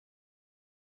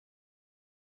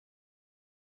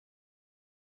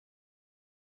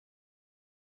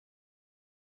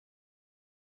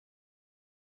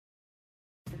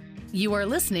You are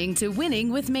listening to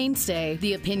Winning with Mainstay.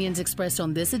 The opinions expressed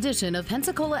on this edition of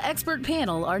Pensacola Expert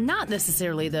Panel are not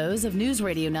necessarily those of News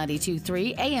Radio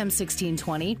 92.3 AM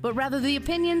 1620, but rather the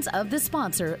opinions of the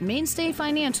sponsor, Mainstay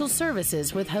Financial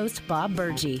Services, with host Bob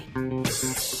Burgee.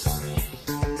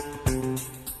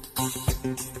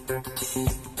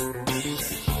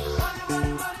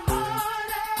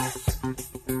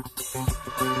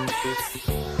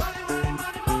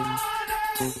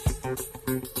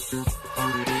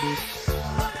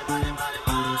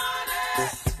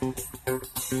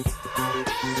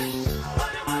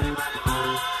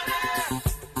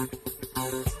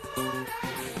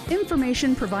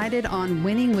 Information provided on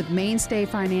Winning with Mainstay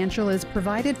Financial is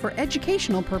provided for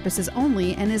educational purposes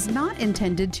only and is not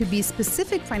intended to be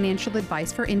specific financial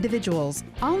advice for individuals.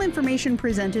 All information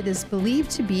presented is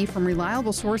believed to be from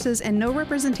reliable sources and no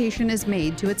representation is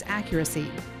made to its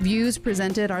accuracy. Views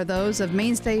presented are those of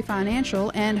Mainstay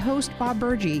Financial and host Bob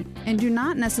Burgee and do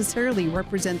not necessarily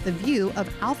represent the view of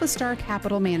Alpha Star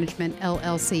Capital Management,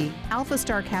 LLC. Alpha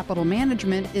Star Capital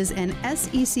Management is an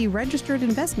SEC registered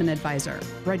investment advisor.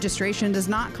 Registration does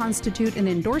not constitute an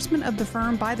endorsement of the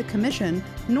firm by the Commission,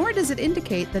 nor does it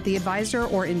indicate that the advisor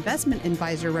or investment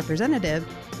advisor representative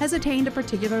has attained a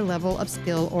particular level of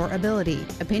skill or ability.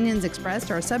 Opinions expressed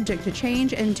are subject to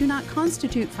change and do not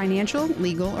constitute financial,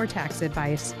 legal, or tax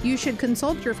advice. You should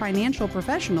consult your financial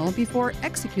professional before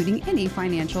executing any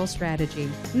financial strategy.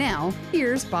 Now,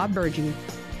 here's Bob Burgee.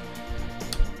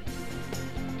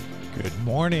 Good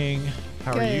morning.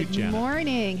 How are you, Jenna? Good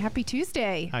morning. Happy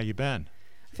Tuesday. How you been?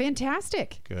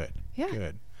 Fantastic. Good. Yeah.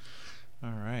 Good.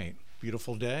 All right.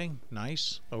 Beautiful day.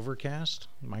 Nice. Overcast.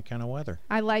 My kind of weather.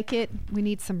 I like it. We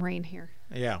need some rain here.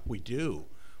 Yeah, we do.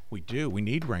 We do. We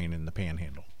need rain in the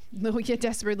Panhandle. No, yeah,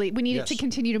 desperately. We need it to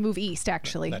continue to move east,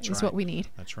 actually, That's is right. what we need.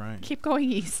 That's right. Keep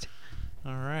going east.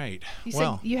 All right. You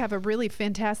said you have a really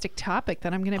fantastic topic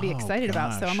that I'm going to be excited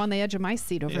about, so I'm on the edge of my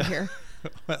seat over here.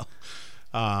 Well,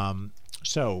 a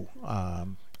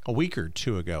week or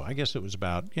two ago, I guess it was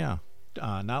about,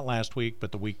 not last week,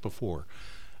 but the week before,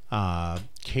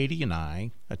 Katie and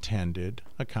I attended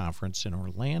a conference in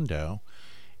Orlando,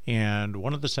 and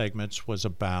one of the segments was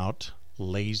about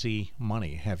lazy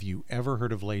money. Have you ever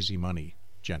heard of lazy money,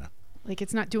 Jenna? Like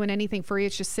it's not doing anything for you,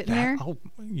 it's just sitting there? Oh,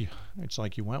 yeah, it's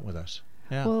like you went with us.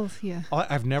 Yeah. Well, yeah.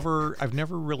 I've never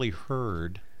really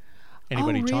heard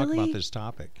anybody talk about this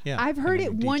topic. Yeah. I've heard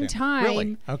it one time.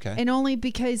 Really? Okay. And only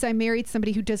because I married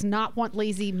somebody who does not want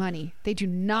lazy money. They do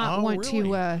not want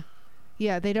to,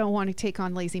 they don't want to take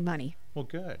on lazy money. Well,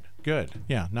 good. Good.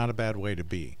 Yeah, not a bad way to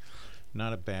be.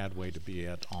 Not a bad way to be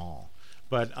at all.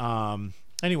 But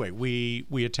anyway,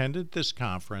 we attended this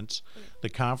conference. The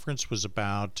conference was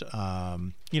about, a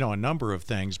number of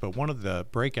things, but one of the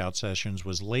breakout sessions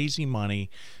was lazy money.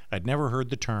 I'd never heard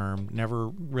the term, never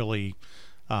really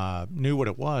knew what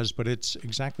it was, but it's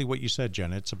exactly what you said,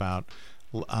 Jen. It's about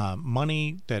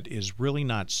money that is really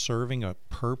not serving a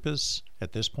purpose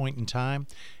at this point in time.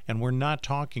 And we're not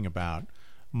talking about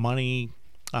money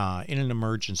in an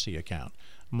emergency account,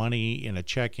 money in a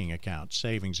checking account,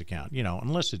 savings account,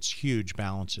 unless it's huge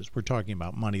balances. We're talking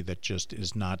about money that just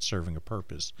is not serving a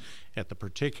purpose at the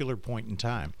particular point in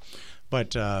time.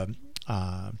 But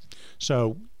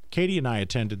so Katie and I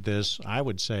attended this. I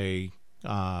would say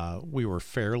we were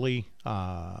fairly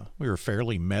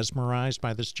mesmerized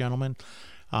by this gentleman.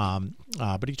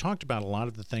 But he talked about a lot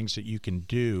of the things that you can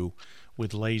do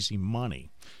with lazy money.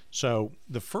 So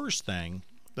the first thing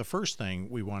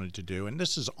we wanted to do, and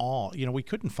this is all, we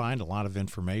couldn't find a lot of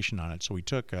information on it, so we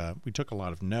took a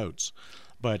lot of notes.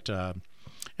 But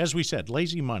as we said,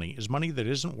 lazy money is money that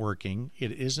isn't working,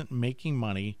 it isn't making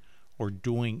money or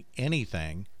doing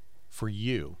anything for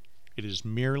you. It is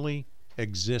merely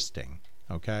existing,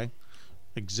 okay?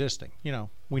 Existing.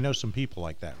 We know some people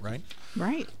like that, right?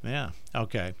 Right. Yeah.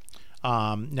 Okay.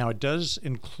 Now it does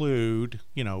include,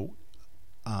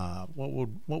 what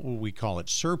would we call it?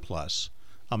 Surplus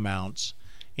amounts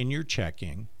in your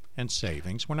checking and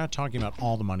savings. We're not talking about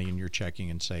all the money in your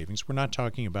checking and savings. We're not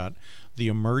talking about the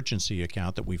emergency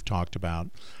account that we've talked about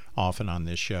often on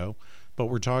this show, but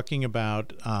we're talking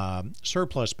about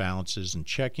surplus balances in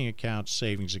checking accounts,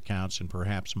 savings accounts, and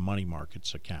perhaps money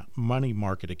market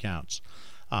accounts.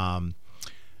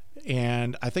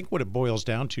 And I think what it boils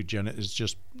down to, Jenna, is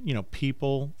just,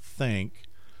 people think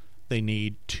they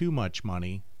need too much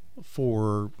money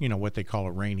for, what they call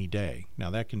a rainy day. Now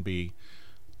that can be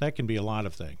a lot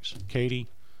of things. Katie,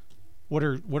 what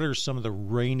are some of the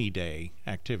rainy day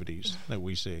activities that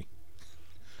we see?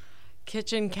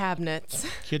 Kitchen cabinets.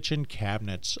 Kitchen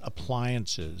cabinets,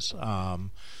 appliances.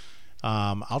 I'll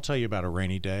tell you about a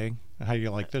rainy day. How do you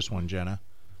like this one, Jenna?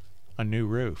 A new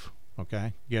roof.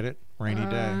 Okay, get it? Rainy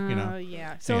day,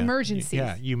 Yeah. So emergencies.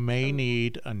 Yeah, you may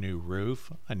need a new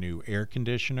roof, a new air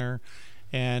conditioner,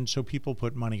 and so people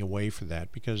put money away for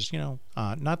that because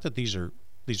not that these are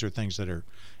things that are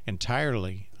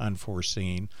entirely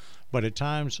unforeseen, but at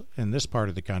times in this part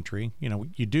of the country,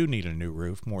 you do need a new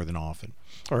roof more often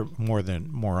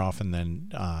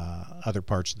than other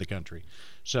parts of the country.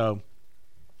 So,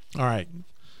 all right.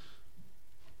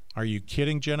 Are you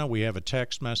kidding, Jenna? We have a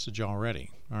text message already.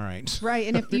 All right. Right.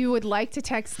 And if you would like to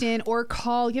text in or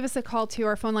call, give us a call too.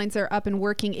 Our phone lines are up and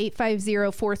working.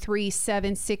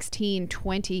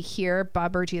 850-437-1620 here.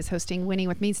 Bob Burgi is hosting Winning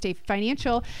with Mainstay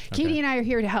Financial. Okay. Katie and I are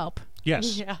here to help.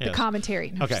 Yes. Yeah. The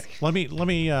commentary. No, Okay. Let me.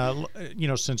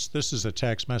 Since this is a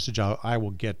text message, I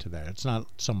will get to that. It's not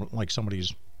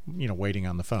somebody's waiting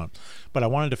on the phone, but I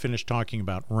wanted to finish talking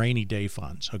about rainy day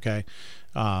funds. Okay.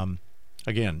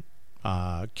 Again.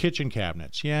 Kitchen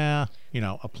cabinets,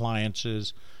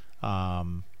 appliances,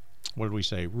 what did we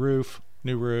say?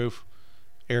 New roof,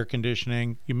 air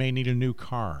conditioning. You may need a new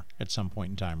car at some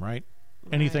point in time, right?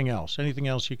 Anything else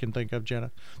you can think of, Jenna?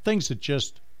 Things that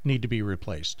just need to be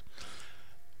replaced.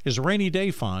 Is a rainy day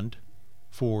fund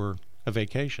for a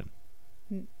vacation?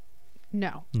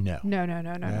 No. No. No.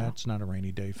 That's not a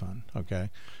rainy day fund.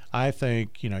 Okay. I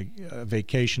think, a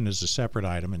vacation is a separate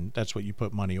item, and that's what you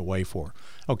put money away for.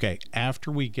 Okay.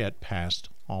 After we get past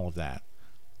all of that,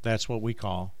 that's what we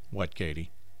call what,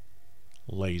 Katie?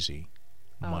 Lazy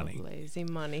money. Oh, lazy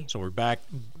money. So we're back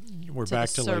to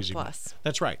lazy money. Surplus.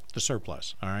 That's right. The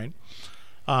surplus. All right.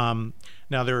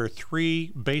 Now there are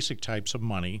three basic types of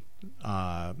money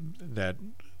that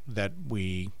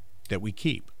we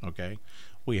keep. Okay.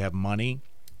 We have money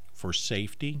for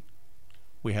safety,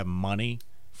 we have money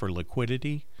for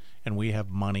liquidity, and we have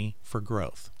money for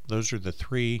growth. Those are the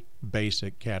three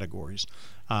basic categories.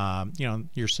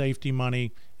 Your safety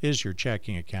money is your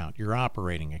checking account, your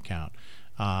operating account,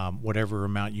 whatever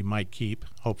amount you might keep.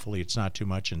 Hopefully it's not too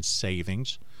much in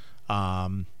savings.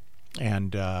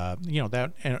 And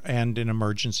an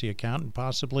emergency account, and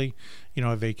possibly,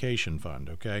 a vacation fund.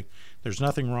 Okay, there's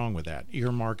nothing wrong with that.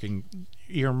 Earmarking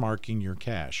your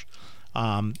cash.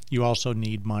 You also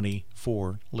need money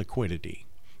for liquidity.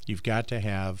 You've got to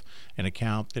have an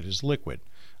account that is liquid.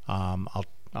 I'll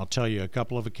tell you a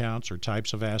couple of accounts or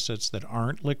types of assets that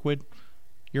aren't liquid.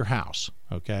 Your house.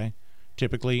 Okay,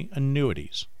 typically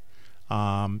annuities.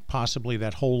 Possibly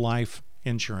that whole life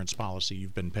insurance policy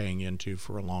you've been paying into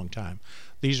for a long time.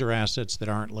 These are assets that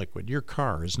aren't liquid. Your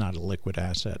car is not a liquid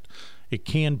asset. It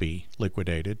can be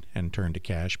liquidated and turned to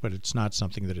cash, but it's not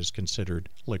something that is considered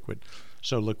liquid.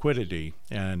 So liquidity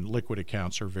and liquid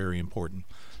accounts are very important.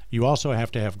 You also have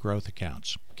to have growth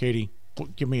accounts. Katie,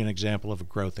 give me an example of a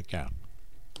growth account.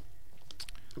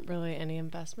 Really, any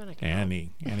investment account?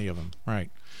 Any of them, right.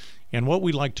 And what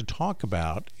we like to talk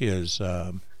about is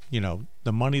the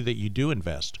money that you do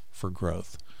invest for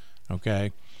growth.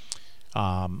 Okay.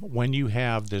 When you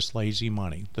have this lazy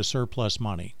money, the surplus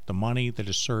money, the money that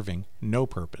is serving no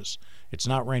purpose, it's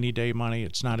not rainy day money,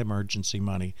 it's not emergency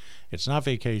money, it's not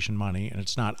vacation money, and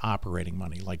it's not operating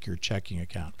money like your checking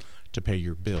account to pay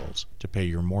your bills, to pay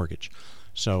your mortgage.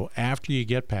 So after you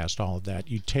get past all of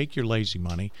that, you take your lazy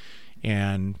money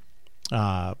and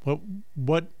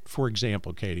what, for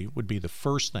example, Katie, would be the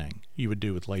first thing you would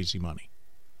do with lazy money?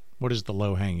 What is the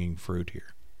low-hanging fruit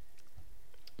here?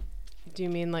 Do you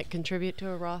mean like contribute to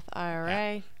a Roth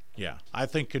IRA? Yeah. I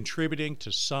think contributing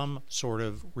to some sort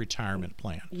of retirement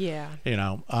plan. Yeah.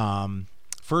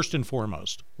 First and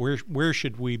foremost, where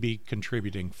should we be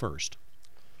contributing first?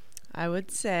 I would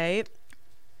say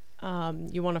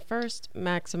you want to first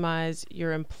maximize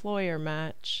your employer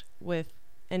match with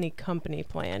any company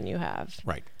plan you have.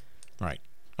 Right.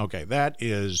 Okay,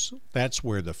 that's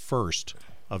where the first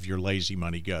of your lazy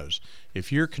money goes.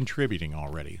 If you're contributing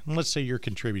already, and let's say you're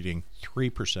contributing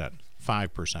 3%,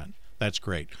 5%, that's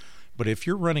great. But if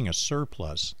you're running a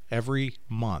surplus every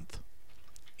month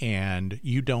and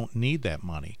you don't need that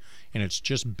money and it's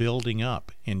just building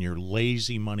up in your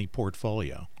lazy money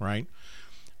portfolio, right?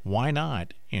 Why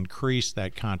not increase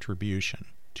that contribution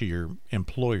to your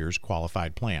employer's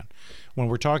qualified plan? When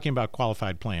we're talking about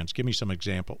qualified plans, give me some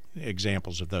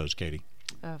examples of those, Katie.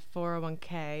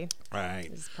 401k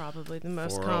right is probably the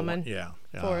most common.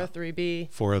 403b.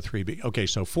 403b. Okay,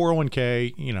 so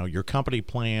 401k, your company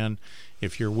plan,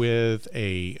 if you're with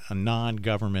a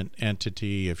non-government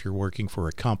entity, if you're working for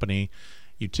a company,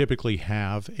 you typically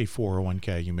have a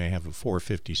 401k. You may have a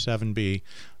 457b.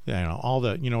 All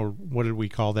the, what did we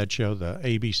call that show? The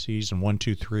ABCs and 1,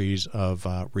 2, 3s of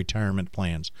retirement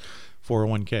plans.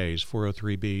 401ks,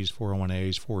 403bs,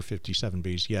 401as,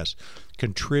 457bs, yes,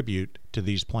 contribute to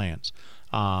these plans.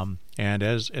 And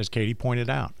as Katie pointed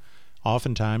out,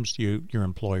 oftentimes your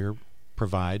employer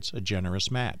provides a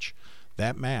generous match.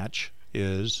 That match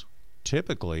is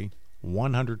typically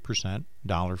 100%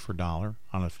 dollar for dollar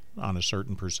on a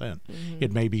certain percent.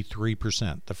 It may be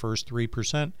 3%. The first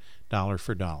 3% dollar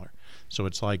for dollar. So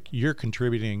it's like you're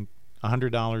contributing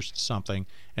 $100 to something,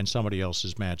 and somebody else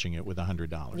is matching it with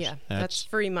 $100. Yeah, that's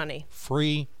free money.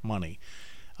 Free money.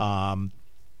 I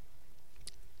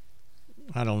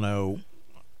don't know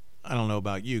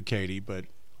about you, Katie, but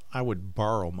I would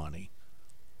borrow money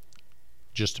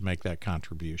just to make that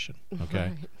contribution. Okay,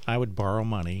 Right. I would borrow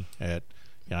money at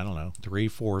 3,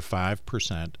 4,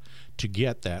 5% to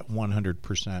get that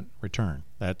 100% return.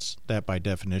 That by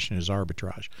definition is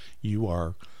arbitrage. You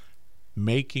are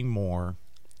making more.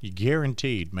 You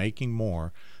guaranteed making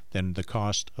more than the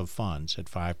cost of funds at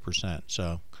 5%.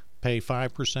 So pay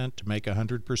 5% to make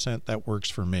 100%. That works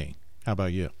for me. How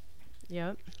about you?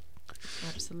 Yep.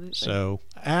 Absolutely. So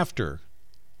after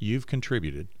you've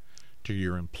contributed to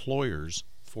your employer's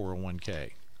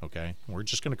 401k, okay, we're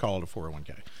just going to call it a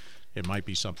 401k. It might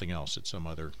be something else at some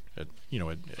other, at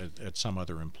some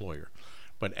other employer.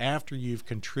 But after you've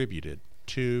contributed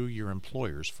to your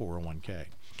employer's 401k,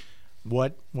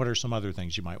 what are some other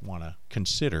things you might want to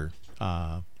consider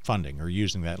funding or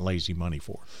using that lazy money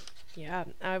for? Yeah,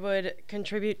 I would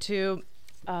contribute to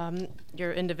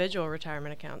your individual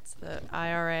retirement accounts, the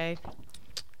IRA,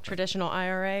 traditional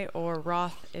IRA, or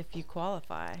Roth if you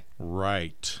qualify.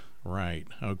 Right.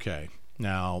 Okay.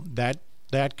 Now that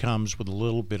comes with a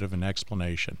little bit of an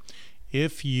explanation.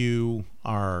 If you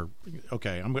are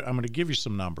okay, I'm going to give you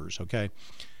some numbers. Okay.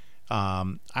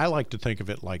 I like to think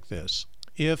of it like this: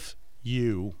 if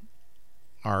you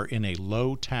are in a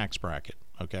low tax bracket,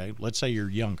 okay, let's say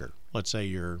you're younger, let's say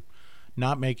you're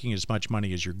not making as much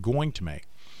money as you're going to make,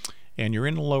 and you're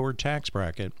in a lower tax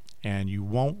bracket, and you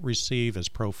won't receive as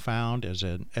profound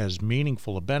as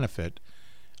meaningful a benefit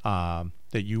that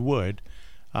you would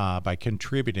by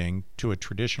contributing to a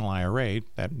traditional IRA,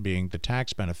 that being the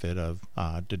tax benefit of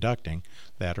deducting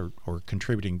that or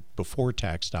contributing before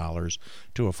tax dollars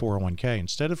to a 401k.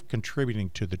 Instead of contributing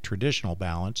to the traditional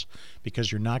balance,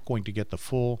 because you're not going to get the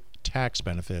full tax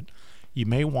benefit, you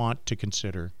may want to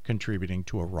consider contributing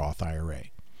to a Roth IRA.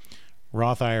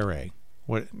 Roth IRA.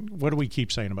 What do we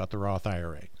keep saying about the Roth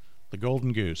IRA? The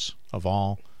golden goose of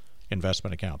all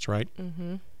investment accounts, right?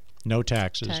 Mm-hmm. No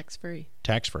taxes. Tax-free.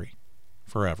 Tax-free.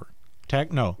 Forever.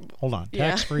 Hold on.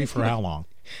 Yeah. Tax-free for how long?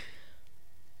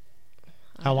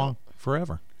 How long?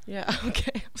 Forever. Yeah,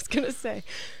 okay. I was going to say,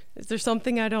 is there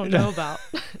something I don't know about?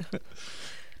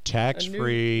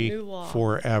 Tax-free new law.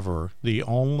 forever. The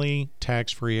only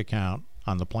tax-free account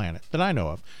on the planet that I know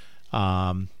of.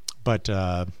 I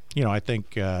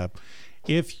think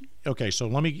so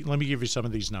let me give you some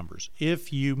of these numbers.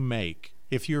 If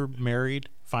you're married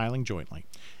filing jointly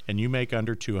and you make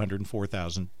under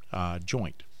 $204,000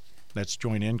 joint, that's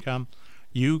joint income,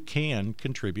 you can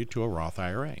contribute to a Roth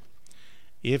IRA.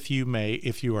 If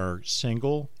you are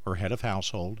single or head of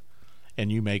household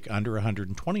and you make under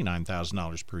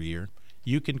 $129,000 per year,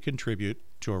 you can contribute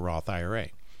to a Roth IRA.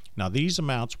 Now these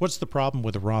amounts, what's the problem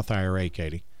with a Roth IRA,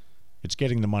 Katie? It's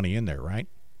getting the money in there, right?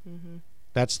 Mm-hmm.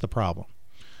 That's the problem.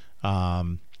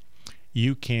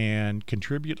 You can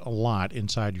contribute a lot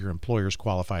inside your employer's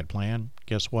qualified plan.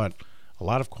 Guess what? A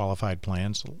lot of qualified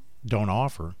plans don't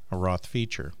offer a Roth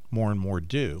feature. More and more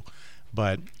do.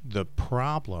 But the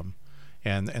problem,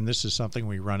 and this is something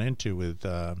we run into with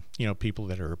people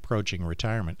that are approaching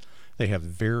retirement, they have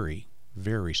very,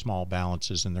 very small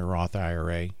balances in their Roth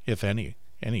IRA, if any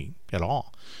at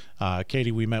all.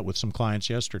 Katie, we met with some clients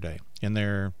yesterday in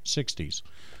their 60s.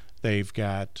 They've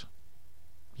got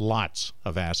lots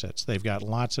of assets. They've got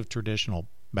lots of traditional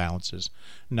balances,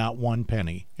 not one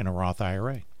penny in a Roth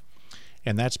IRA.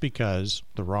 And that's because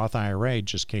the Roth IRA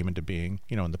just came into being,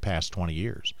 in the past 20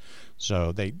 years.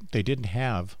 So they didn't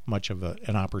have much of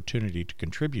an opportunity to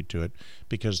contribute to it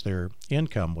because their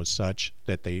income was such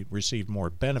that they received more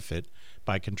benefit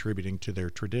by contributing to their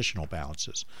traditional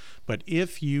balances. But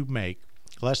if you make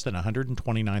less than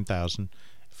 $129,000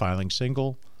 filing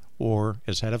single or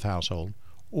as head of household,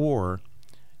 or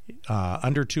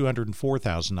under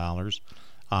 $204,000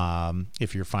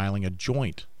 if you're filing a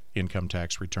joint income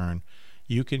tax return,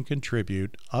 you can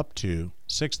contribute up to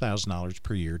 $6,000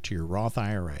 per year to your Roth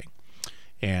IRA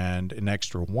and an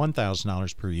extra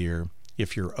 $1,000 per year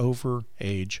if you're over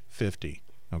age 50.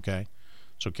 Okay?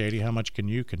 So, Katie, how much can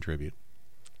you contribute?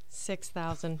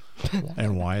 $6,000.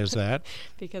 And why is that?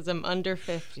 Because I'm under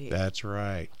 50. That's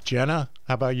right. Jenna,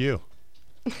 how about you?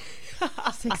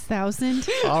 6,000.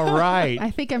 All right. I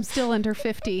think I'm still under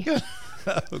 50.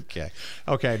 Okay.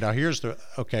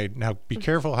 Now be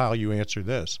careful how you answer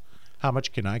this. How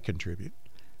much can I contribute?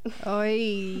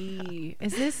 Oy.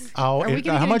 Is this? How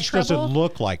much does it trouble?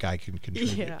 look like I can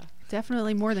contribute? Yeah.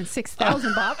 Definitely more than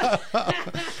 6,000, Bob.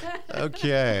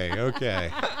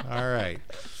 Okay. All right.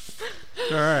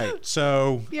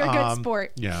 So You're a good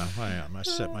sport. Yeah, I am. I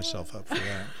set myself up for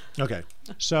that. Okay.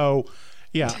 So,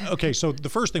 yeah. Okay. So the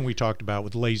first thing we talked about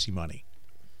with lazy money,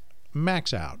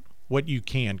 max out what you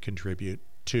can contribute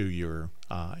to your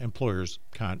employer's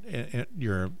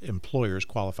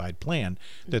qualified plan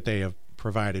that they have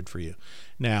provided for you.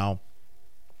 Now,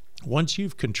 once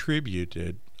you've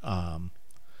contributed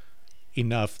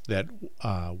enough that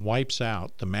wipes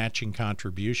out the matching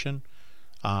contribution,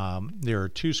 there are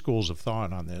two schools of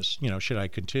thought on this. Should I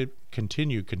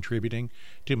continue contributing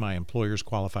to my employer's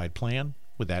qualified plan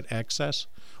with that excess,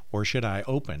 or should I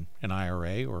open an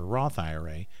IRA or a Roth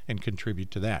IRA and contribute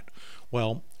to that?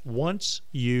 Well, once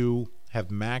you have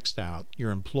maxed out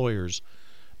your employer's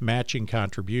matching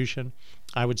contribution,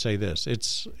 I would say this: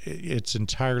 it's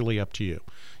entirely up to you.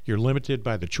 You're limited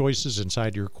by the choices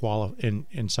inside your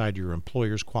inside your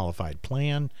employer's qualified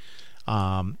plan.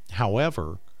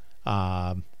 However,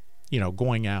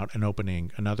 going out and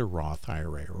opening another Roth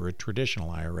IRA or a traditional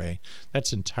IRA,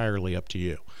 that's entirely up to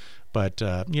you. But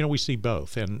we see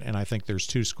both, and I think there's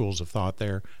two schools of thought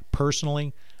there.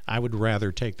 Personally, I would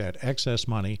rather take that excess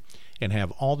money and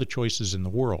have all the choices in the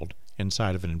world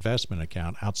inside of an investment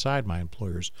account outside my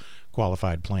employer's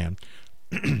qualified plan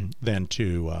than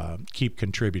to keep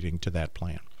contributing to that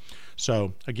plan.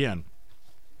 So again,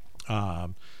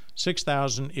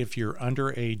 $6,000 if you're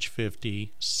under age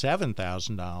 50,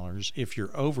 $7,000 if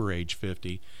you're over age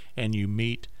 50, and you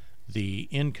meet the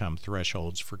income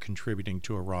thresholds for contributing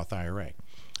to a Roth IRA.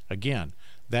 Again,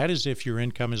 that is if your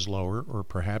income is lower, or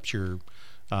perhaps you're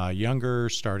younger,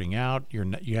 starting out,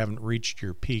 you haven't reached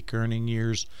your peak earning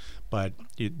years, but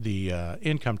the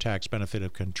income tax benefit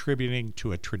of contributing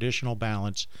to a traditional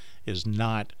balance is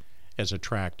not as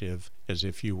attractive as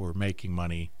if you were making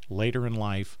money later in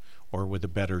life or with a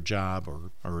better job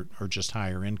or just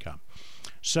higher income.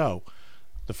 So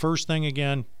the first thing,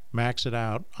 again, max it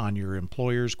out on your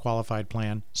employer's qualified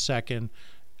plan. Second,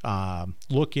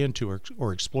 look into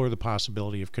or explore the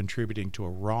possibility of contributing to a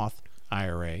Roth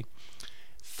IRA.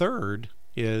 Third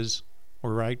is,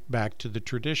 we're right back to the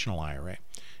traditional IRA.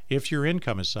 If your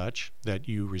income is such that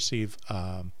you receive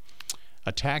a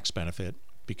tax benefit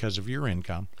because of your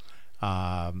income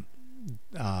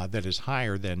that is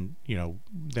higher than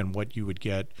what you would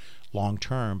get long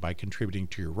term by contributing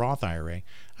to your Roth IRA,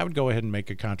 I would go ahead and make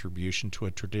a contribution to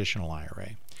a traditional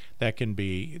IRA. That can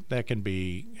be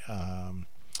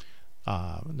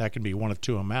one of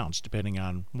two amounts depending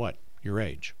on what your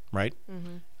age, right?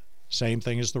 Mm-hmm. Same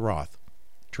thing as the Roth.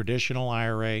 Traditional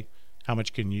IRA, how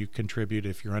much can you contribute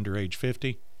if you're under age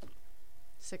 50?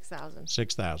 $6,000.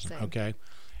 $6,000, okay.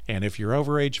 And if you're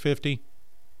over age 50?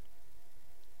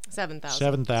 $7,000.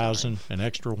 $7,000, an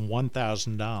extra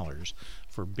 $1,000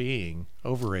 for being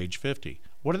over age 50.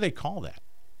 What do they call that?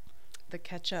 The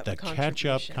catch-up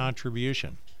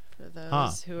contribution. For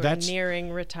those who are nearing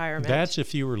retirement. That's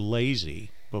if you were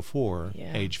lazy before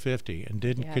age 50 and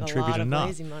didn't contribute enough. A lot of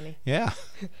lazy money. Yeah.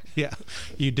 Yeah.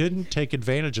 You didn't take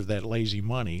advantage of that lazy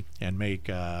money and make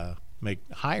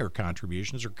higher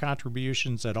contributions or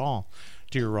contributions at all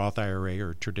to your Roth IRA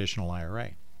or traditional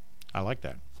IRA. I like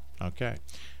that. Okay.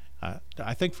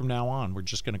 I think from now on, we're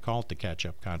just going to call it the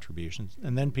catch-up contributions,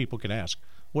 and then people can ask,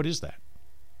 what is that?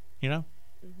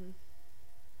 Mm-hmm.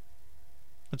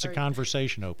 It's a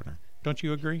conversation opener. Don't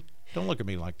you agree? Don't look at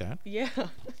me like that. Yeah.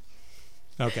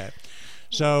 Okay.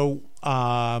 So,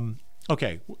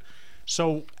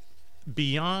 So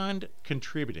beyond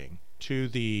contributing to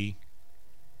the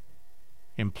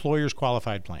employer's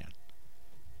qualified plan,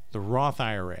 the Roth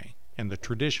IRA, and the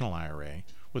traditional IRA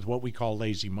with what we call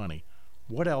lazy money,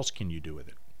 what else can you do with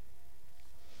it?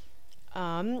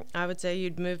 I would say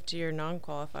you'd move to your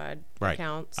non-qualified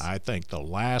accounts. I think the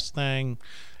last thing,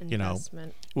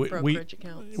 investment, brokerage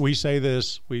accounts. We say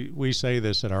this. We say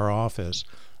this at our office.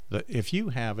 That if you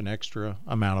have an extra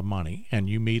amount of money and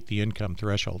you meet the income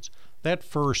thresholds, that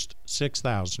first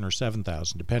 $6,000 or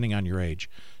 $7,000, depending on your age,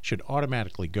 should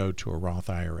automatically go to a Roth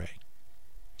IRA.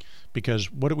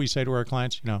 Because what do we say to our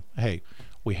clients? Hey,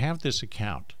 we have this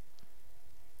account,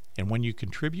 and when you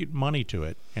contribute money to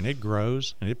it and it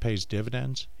grows and it pays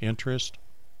dividends, interest,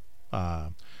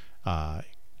 there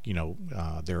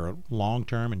are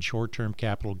long-term and short-term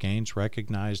capital gains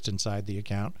recognized inside the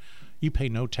account, you pay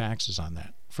no taxes on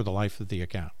that for the life of the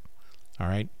account. All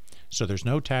right? So there's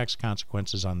no tax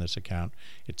consequences on this account.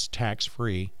 It's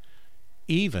tax-free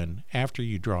even after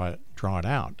you draw it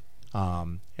out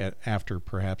after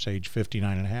perhaps age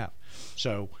 59 and a half.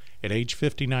 So at age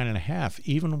 59 and a half,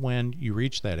 even when you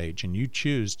reach that age and you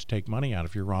choose to take money out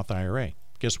of your Roth IRA,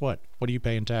 guess what? What do you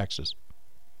pay in taxes?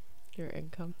 Your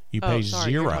income. You pay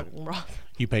zero. Roth.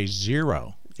 You pay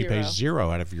zero. You pay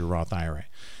zero out of your Roth IRA.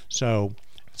 So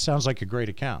it sounds like a great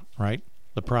account, right?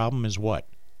 The problem is what?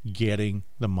 Getting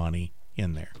the money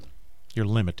in there. You're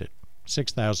limited.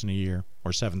 $6,000 a year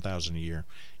or $7,000 a year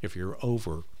if you're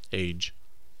over age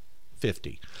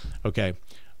 50. Okay.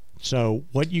 So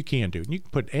what you can do, you can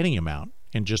put any amount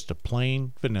in just a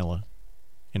plain vanilla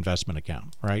investment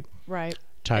account, right? Right.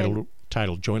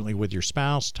 Titled jointly with your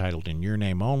spouse, titled in your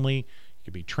name only. It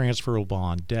could be transferable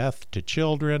on death to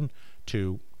children,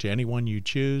 to anyone you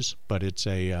choose, but it's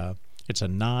a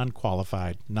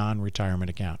non-qualified, non-retirement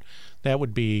account. That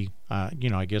would be,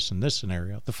 I guess in this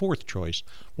scenario, the fourth choice,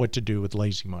 what to do with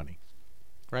lazy money,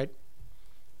 right?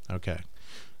 Okay.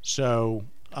 So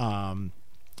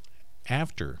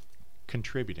after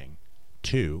contributing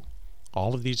to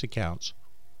all of these accounts,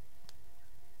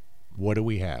 what do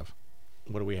we have?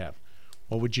 What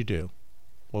would you do?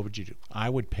 I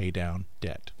would pay down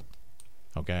debt.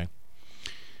 Okay?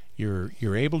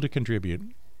 You're able to contribute.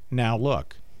 Now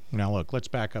look, let's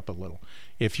back up a little.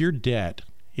 If your debt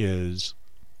is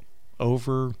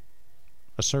over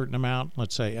a certain amount,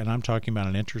 let's say, and I'm talking about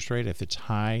an interest rate, if it's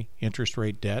high interest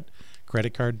rate debt,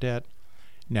 credit card debt,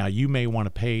 now you may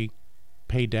want to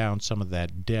pay down some of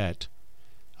that debt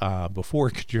before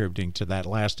contributing to that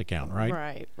last account,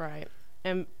 right? Right.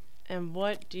 And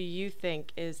what do you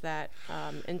think is that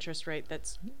interest rate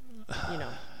that's,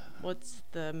 what's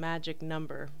the magic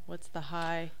number? What's the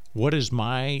high? What is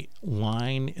my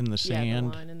line in the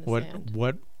sand? The line in the sand.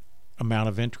 What amount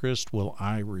of interest will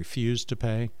I refuse to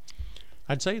pay?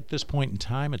 I'd say at this point in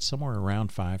time, it's somewhere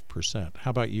around 5%.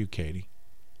 How about you, Katie?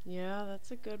 Yeah,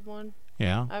 that's a good one.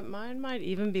 Yeah. Mine might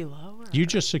even be lower. You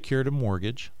just secured a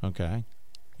mortgage, okay?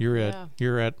 You're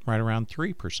at right around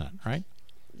 3%, right?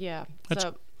 Yeah.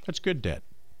 That's good debt.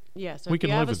 Yeah, so we if can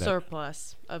you live have a with that.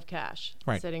 surplus of cash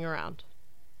sitting around,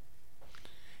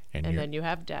 and then you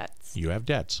have debts. You have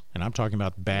debts, and I'm talking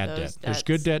about bad debt. There's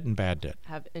good debt and bad debt.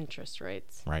 Have interest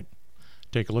rates. Right.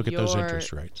 Take a look at those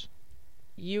interest rates.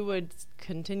 You would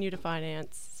continue to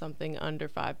finance something under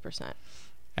 5%.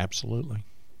 Absolutely.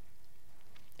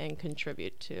 And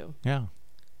contribute to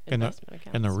investment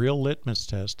accounts. And the real litmus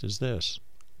test is this.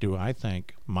 Do I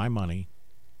think my money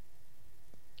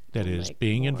that is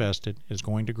being invested is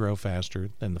going to grow faster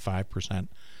than the 5%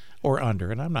 or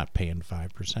under? And I'm not paying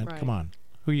 5%. Right. Come on.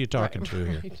 Who are you talking to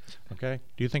here? Okay.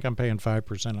 Do you think I'm paying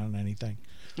 5% on anything?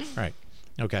 Right.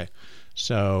 Okay.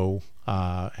 So,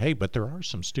 but there are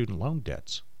some student loan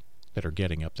debts that are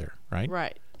getting up there, right?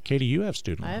 Right. Katie, you have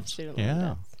student loans. I have student loan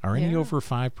debts. Are any over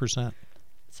 5%?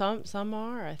 Some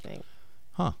are, I think.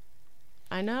 Huh.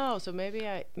 I know. So maybe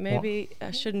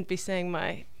I shouldn't be saying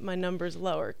my numbers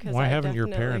lower. Why haven't your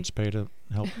parents paid to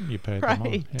help you pay them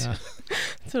on? Yeah.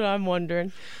 That's what I'm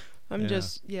wondering. I'm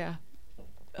just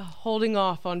holding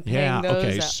off on paying those.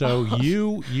 Okay. So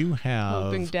you have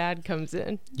hoping Dad comes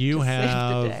in. You to have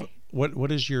save the day.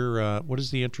 What is your what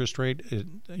is the interest rate?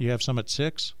 You have some at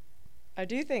 6? I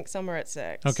do think some are at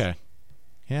 6. Okay.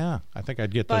 Yeah, I think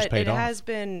I'd get those paid off. But it has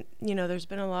been, there's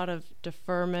been a lot of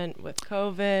deferment with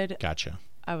COVID. Gotcha.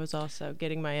 I was also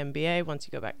getting my MBA. Once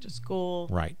you go back to school,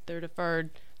 right, they're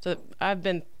deferred. So I've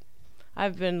been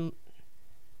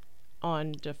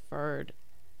on deferred.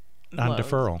 On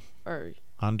deferral.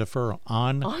 On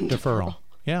deferral.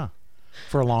 Yeah,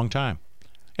 for a long time,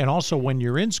 and also when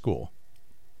you're in school.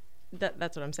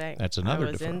 That's what I'm saying. That's another deferral.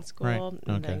 I was in school,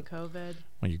 right. and then COVID.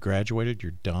 When you graduated,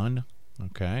 you're done.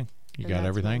 Okay. You got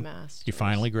everything? You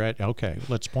finally graduated? Okay,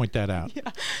 let's point that out. Yeah,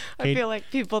 I feel like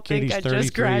people think Katie's I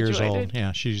just graduated. Years old.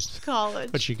 Yeah, she's college.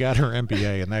 But she got her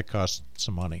MBA, and that cost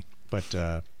some money.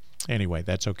 But anyway,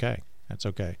 that's okay. That's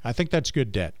okay. I think that's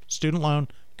good debt. Student loan,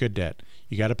 good debt.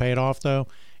 You got to pay it off, though.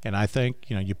 And I think,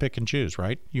 you pick and choose,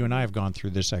 right? You and I have gone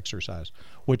through this exercise.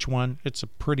 Which one? It's a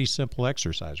pretty simple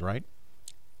exercise, right?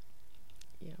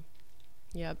 Yeah.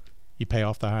 Yep. You pay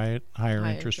off the higher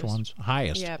interest ones,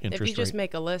 highest interest rate. If you just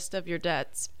make a list of your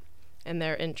debts and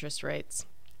their interest rates.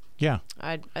 Yeah.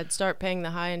 I'd start paying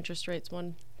the high interest rates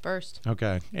one first.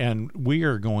 Okay. And we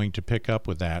are going to pick up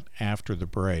with that after the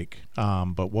break.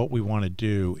 But what we want to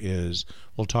do is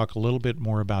we'll talk a little bit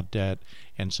more about debt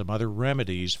and some other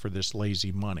remedies for this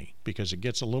lazy money, because it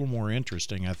gets a little more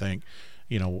interesting, I think,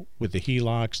 with the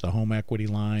HELOCs, the home equity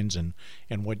lines, and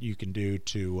what you can do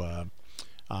to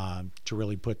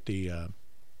really put the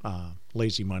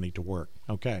lazy money to work.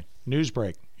 Okay, news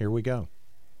break. Here we go.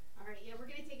 All right, we're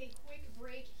going to take a quick break.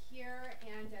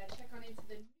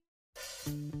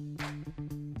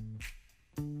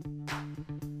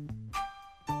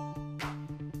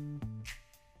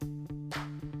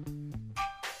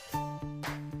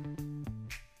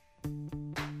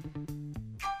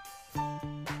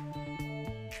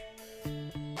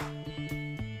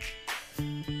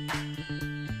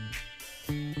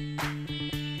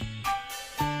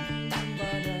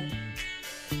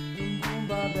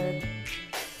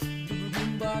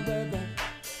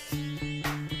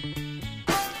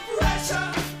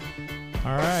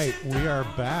 right, we are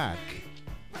back.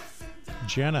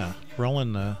 Jenna,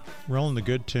 rolling the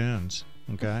good tunes.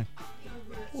 Okay.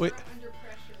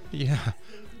 Yeah.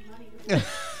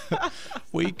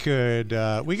 we could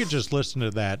just listen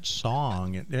to that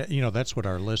song. You know, that's what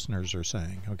our listeners are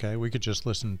saying. Okay, we could just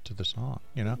listen to the song.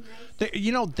 You know,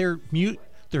 they're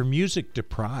music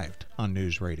deprived on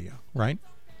news radio, right?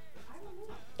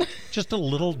 Just a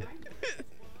little.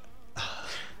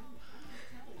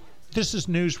 This is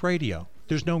news radio.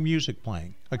 There's no music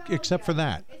playing except for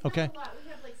that. Okay. We have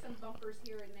like some bumpers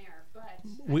here and there, but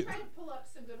we trying to pull up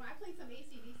some good. I played some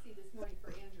AC/DC this morning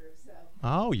for Andrew. So.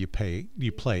 Oh, you play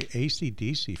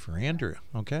AC/DC for Andrew.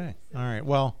 Okay. All right.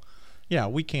 Well, yeah,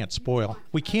 we can't spoil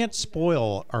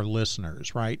our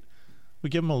listeners, right? We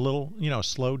give them a little,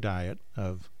 slow diet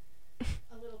of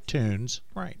tunes,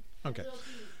 right? Okay.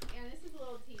 And this is a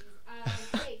little tease.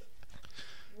 Hey,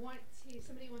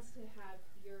 somebody wants to have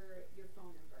your phone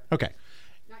number. Okay.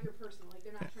 Not your personal. Like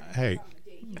they're not trying to Hey. go on a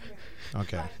date. He's married.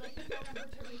 Okay. But like the phone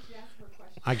number to reach you, ask her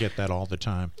questions. I get that all the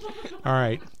time. All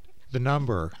right. The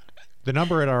number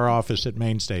at our office at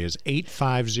Mainstay is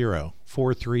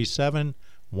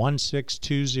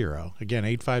 850-437-1620. Again,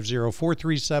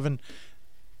 850-437.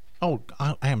 Oh,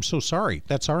 I am so sorry.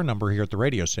 That's our number here at the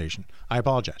radio station. I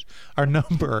apologize. Our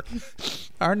number,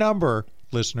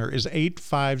 listener, is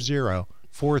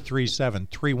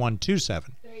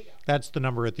 850-437-3127. There you go. That's the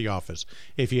number at the office.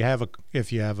 If you have a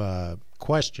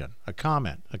question, a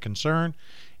comment, a concern,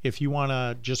 if you want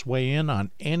to just weigh in on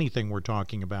anything we're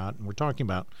talking about, and we're talking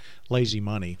about lazy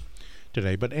money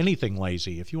today, but anything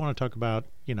lazy, if you want to talk about,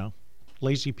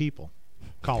 lazy people,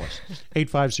 call us,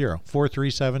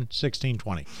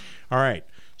 850-437-1620. All right.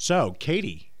 So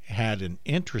Katie had an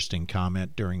interesting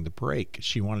comment during the break.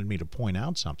 She wanted me to point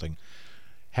out something.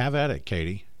 Have at it,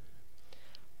 Katie.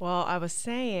 Well, I was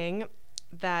saying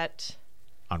that...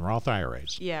 On Roth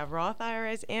IRAs. Yeah, Roth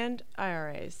IRAs and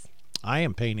IRAs. I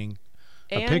am painting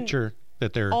a picture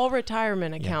that they're... All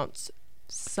retirement accounts.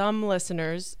 Some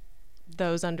listeners,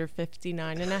 those under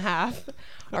 59 and a half,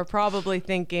 are probably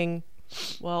thinking...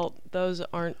 Well, those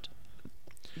aren't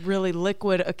really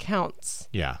liquid accounts.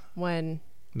 Yeah. When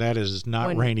that is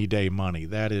not rainy day money.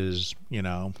 That is,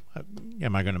 am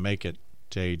I going to make it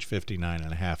to age 59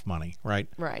 and a half money, right?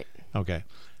 Right. Okay.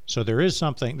 So there is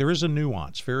a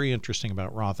nuance, very interesting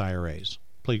about Roth IRAs.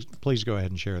 Please go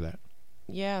ahead and share that.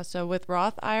 Yeah. So with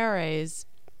Roth IRAs,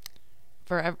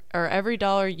 every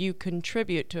dollar you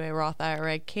contribute to a Roth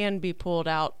IRA can be pulled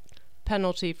out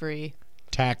penalty-free.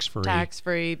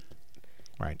 Tax-free.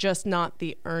 Right. Just not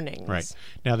the earnings. Right.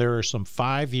 Now, there are some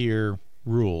 5-year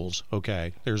rules,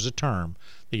 okay? There's a term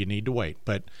that you need to wait.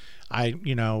 But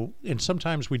and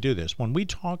sometimes we do this. When we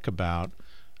talk about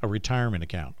a retirement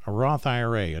account, a Roth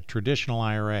IRA, a traditional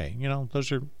IRA,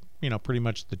 those are, pretty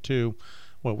much the two,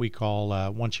 what we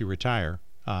call once you retire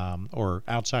or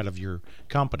outside of your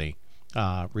company,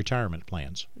 retirement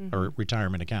plans or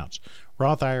retirement accounts.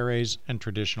 Roth IRAs and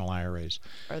traditional IRAs.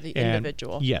 Or the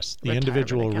individual. Yes, the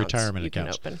individual retirement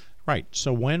accounts. Right.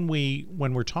 So when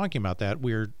we're talking about that,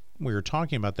 we're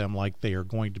talking about them like they are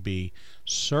going to be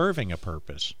serving a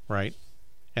purpose, right?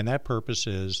 And that purpose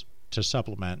is to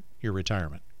supplement your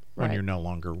retirement when you're no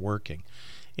longer working.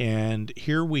 And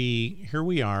here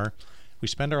we are. We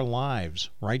spend our lives,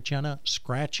 right, Jenna,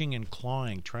 scratching and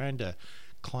clawing, trying to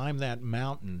climb that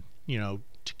mountain, to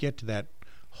get to that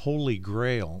holy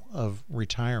grail of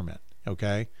retirement,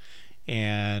 okay?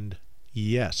 And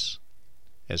yes,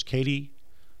 as Katie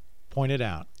pointed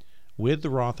out, with the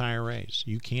Roth IRAs,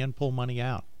 you can pull money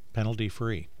out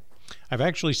penalty-free. I've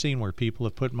actually seen where people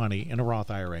have put money in a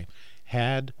Roth IRA,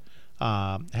 had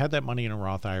that money in a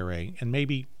Roth IRA, and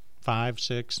maybe 5,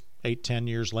 6, 8, 10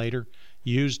 years later,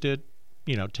 used it,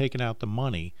 taken out the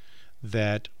money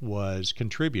that was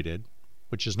contributed,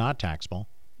 which is not taxable.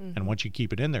 Mm-hmm. And once you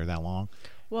keep it in there that long,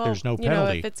 there's no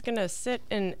penalty. If it's going to sit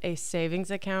in a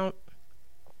savings account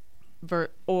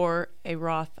or a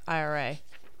Roth IRA,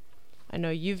 I know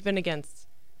you've been against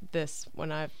this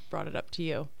when I brought it up to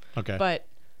you. Okay. But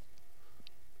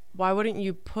why wouldn't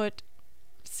you put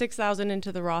 $6,000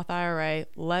 into the Roth IRA,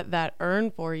 let that earn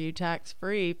for you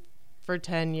tax-free for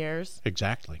 10 years?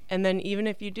 Exactly. And then even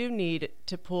if you do need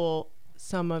to pull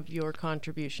some of your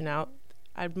contribution out,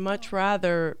 I'd much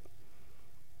rather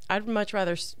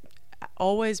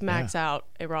always max out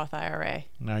a Roth IRA.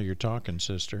 Now you're talking,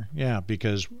 sister. Yeah,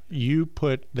 because you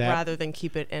put that... Rather than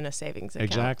keep it in a savings account.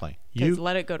 Exactly. Because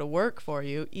let it go to work for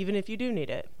you, even if you do need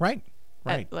it. Right.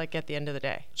 At the end of the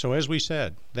day. So as we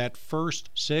said, that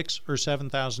first $6,000 or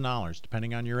 $7,000,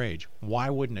 depending on your age, why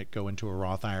wouldn't it go into a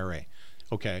Roth IRA?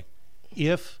 Okay,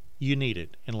 if you need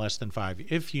it in less than 5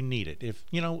 years. If you need it,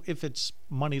 if it's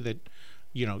money that,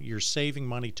 you're saving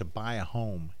money to buy a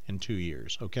home in 2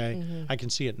 years, okay? I can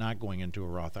see it not going into a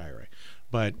Roth IRA.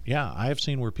 But yeah, I have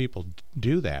seen where people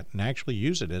do that and actually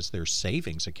use it as their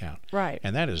savings account. Right.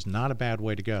 And that is not a bad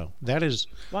way to go. That is.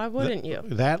 Why wouldn't you?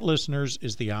 That, listeners,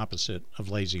 is the opposite of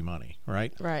lazy money,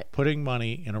 right? Right. Putting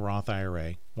money in a Roth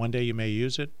IRA. One day you may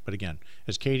use it, but again,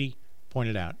 as Katie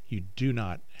pointed out, you do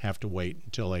not have to wait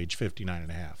until age 59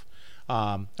 and a half.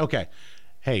 Okay.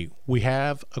 Hey, we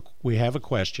have a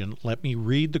question. Let me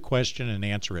read the question and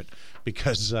answer it,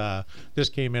 because this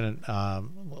came in a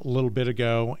little bit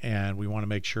ago, and we want to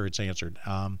make sure it's answered.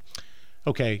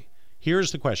 Okay,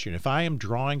 here's the question. If I am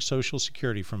drawing Social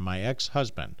Security from my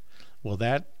ex-husband, will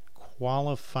that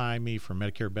qualify me for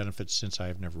Medicare benefits since I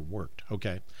have never worked?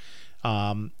 Okay.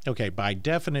 Okay, by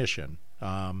definition,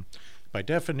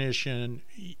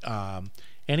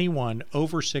 anyone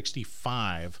over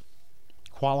 65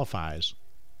 qualifies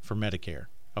for Medicare,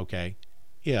 okay,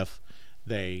 if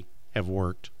they have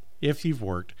worked. If you've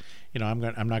worked, I'm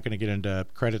not going to get into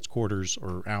credits, quarters,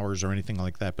 or hours or anything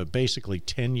like that, but basically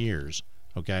 10 years,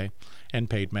 okay, and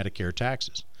paid Medicare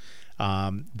taxes.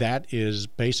 That is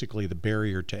basically the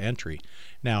barrier to entry.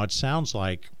 Now, it sounds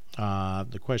like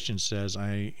the question says,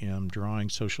 I am drawing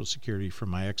Social Security from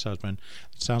my ex-husband.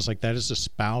 It sounds like that is a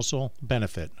spousal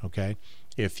benefit, okay?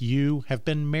 If you have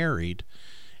been married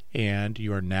and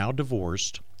you are now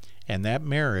divorced, and that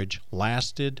marriage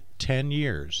lasted 10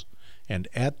 years, and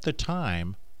at the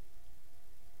time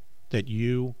that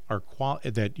you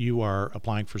are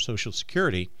applying for Social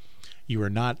Security, you are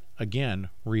not again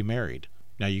remarried.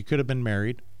 Now, you could have been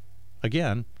married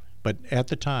again, but at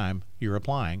the time you're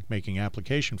applying, making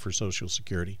application for Social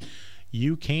Security,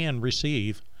 you can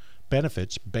receive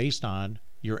benefits based on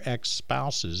your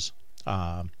ex-spouse's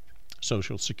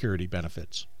Social Security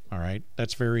benefits. All right,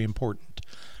 that's very important.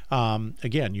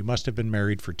 Again, you must have been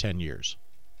married for 10 years.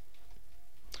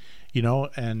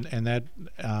 And that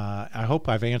I hope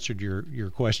I've answered your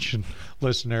question,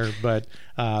 listener. But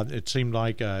it seemed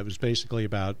like it was basically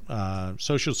about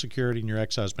Social Security and your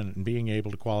ex-husband and being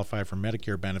able to qualify for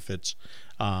Medicare benefits.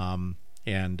 Those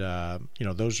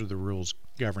are the rules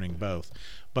governing both.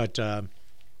 But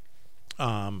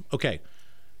okay,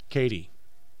 Katie,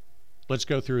 let's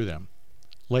go through them.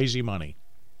 Lazy money.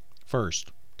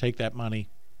 First, take that money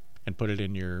and put it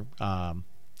in your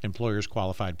employer's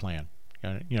qualified plan.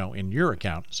 In your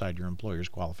account inside your employer's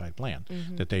qualified plan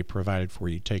that they provided for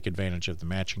you. Take advantage of the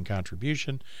matching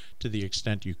contribution to the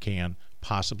extent you can,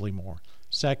 possibly more.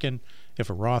 Second, if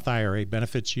a Roth IRA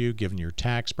benefits you, given your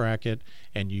tax bracket,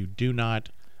 and you do not,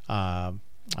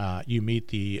 you meet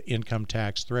the income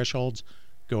tax thresholds,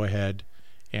 go ahead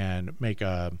and make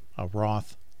a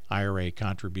Roth IRA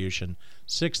contribution.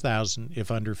 $6,000 if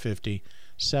under 50,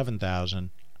 $7,000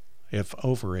 if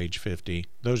over age 50.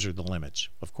 Those are the limits.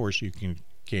 Of course, you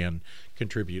can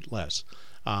contribute less.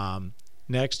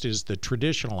 Next is the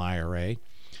traditional IRA,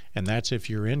 and that's if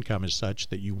your income is such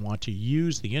that you want to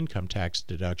use the income tax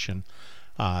deduction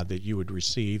that you would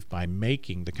receive by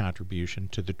making the contribution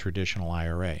to the traditional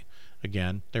IRA.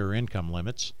 Again, there are income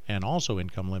limits, and also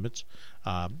income limits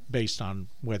based on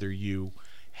whether you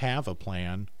have a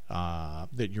plan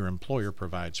that your employer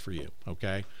provides for you.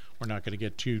 Okay, we're not going to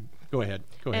get too. Go ahead,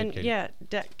 Katie. Yeah,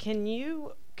 can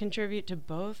you contribute to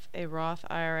both a Roth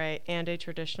IRA and a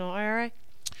traditional IRA?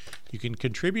 You can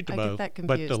contribute to both,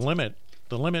 but the limit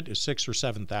is $6,000 or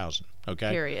 $7,000.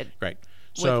 Okay. Period. Right.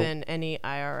 So within any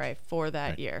IRA for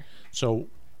that year. So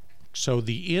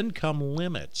the income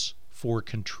limits for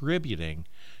contributing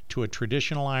to a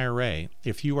traditional IRA,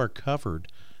 if you are covered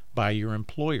by your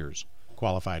employer's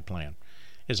qualified plan,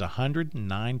 is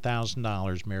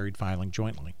 $109,000 married filing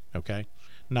jointly. Okay,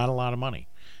 not a lot of money.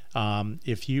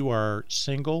 If you are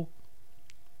single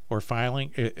or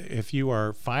if you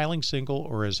are filing single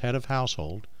or as head of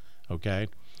household, okay,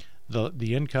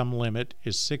 the income limit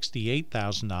is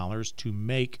 $68,000 to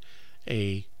make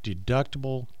a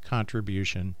deductible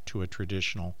contribution to a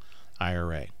traditional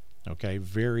IRA. Okay,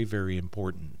 very, very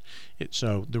important.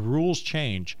 So the rules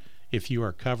change if you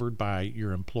are covered by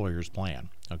your employer's plan.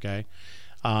 Okay,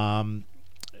 that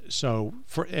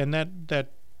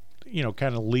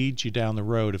kind of leads you down the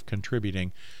road of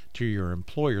contributing to your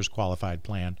employer's qualified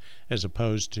plan as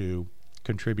opposed to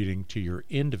contributing to your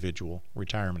individual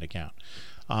retirement account.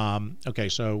 Okay,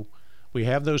 so we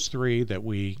have those three that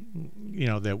we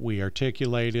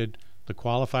articulated: the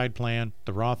qualified plan,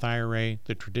 the Roth IRA,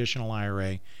 the traditional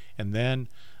IRA, and then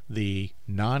the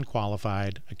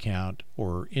non-qualified account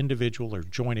or individual or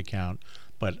joint account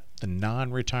but the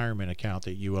non-retirement account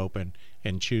that you open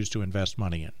and choose to invest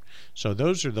money in. So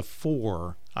those are the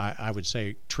four, I would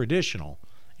say, traditional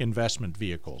investment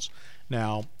vehicles.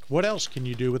 Now, what else can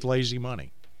you do with lazy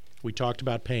money? We talked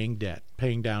about paying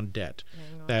down debt.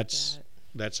 That's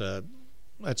a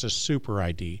super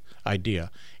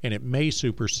idea, and it may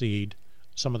supersede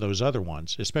some of those other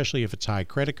ones, especially if it's high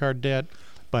credit card debt.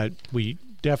 But we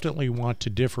definitely want to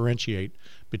differentiate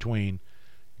between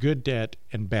good debt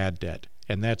and bad debt,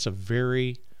 and that's a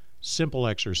very simple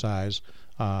exercise.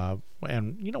 And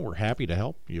we're happy to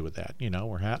help you with that.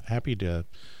 We're happy to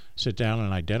sit down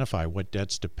and identify what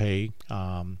debts to pay.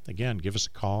 Again, give us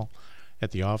a call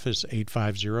at the office,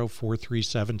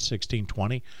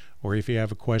 850-437-1620, or if you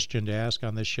have a question to ask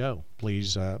on this show,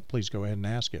 please go ahead and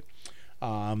ask it.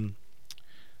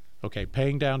 Okay,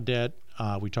 paying down debt.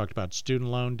 We talked about student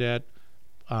loan debt.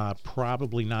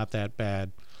 Probably not that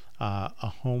bad. A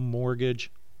home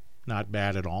mortgage, not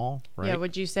bad at all, right? Yeah,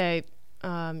 would you say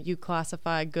you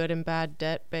classify good and bad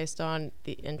debt based on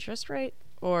the interest rate,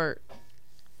 or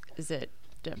is it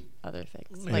other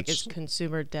things? Like, is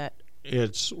consumer debt?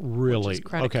 It's really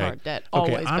credit card debt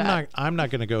always bad? I'm not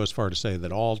going to go as far to say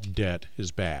that all debt is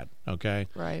bad. Okay,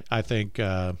 right. I think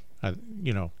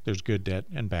there's good debt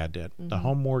and bad debt. The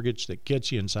home mortgage that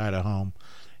gets you inside a home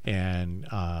and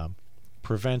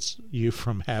prevents you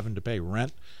from having to pay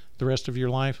rent the rest of your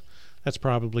life, that's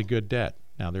probably good debt.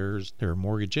 Now there are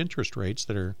mortgage interest rates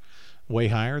that are way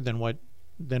higher than what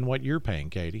you're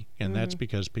paying, Katie, and that's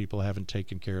because people haven't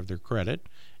taken care of their credit,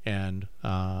 and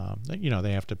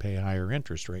they have to pay higher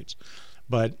interest rates.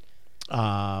 But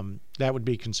that would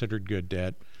be considered good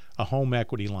debt. A home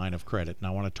equity line of credit, and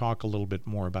I want to talk a little bit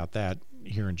more about that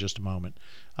here in just a moment.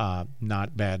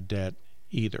 Not bad debt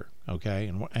either, okay?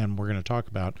 And we're going to talk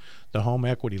about the home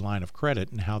equity line of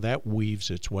credit and how that weaves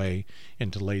its way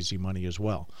into lazy money as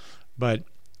well. But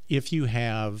if you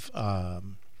have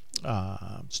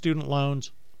student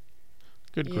loans,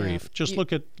 good grief, just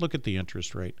look at the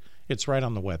interest rate. It's right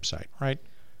on the website, right?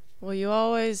 Well, you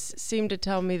always seem to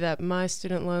tell me that my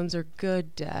student loans are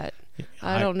good debt.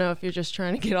 I don't know if you're just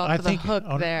trying to get off the hook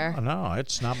there. No,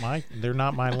 it's not they're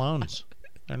not my loans.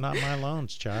 They're not my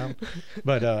loans, child.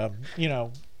 But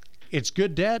it's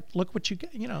good debt. Look what you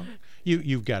get.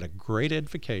 You've got a great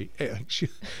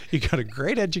you got a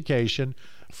great education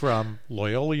from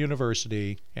Loyola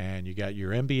University, and you got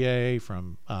your MBA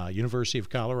from University of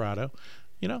Colorado.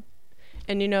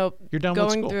 And you're done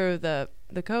with school. Going through the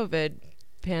COVID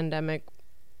pandemic,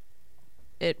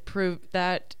 it proved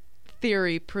that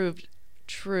theory proved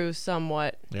true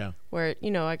somewhat. Yeah. Where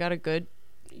I got a good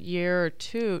year or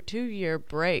 2-year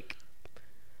break.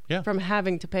 Yeah. From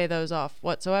having to pay those off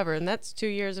whatsoever, and that's 2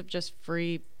 years of just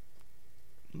free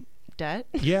debt.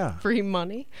 Yeah. Free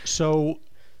money. So,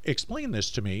 explain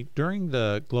this to me. During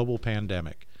the global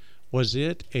pandemic, was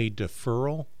it a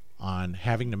deferral on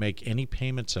having to make any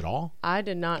payments at all? I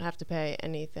did not have to pay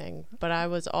anything, but I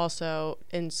was also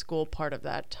in school part of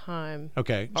that time.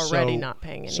 Okay. Already not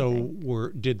paying anything. So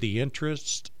did the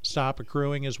interest stop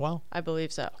accruing as well? I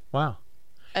believe so. Wow.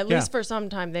 At least for some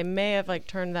time. They may have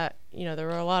turned that, there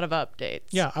were a lot of updates.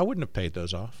 Yeah, I wouldn't have paid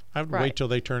those off. I would wait till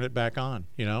they turn it back on,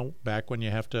 back when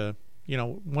you have to,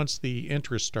 once the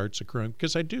interest starts accruing,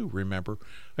 because I do remember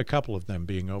a couple of them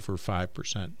being over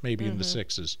 5%, maybe in the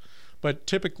sixes. But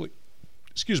typically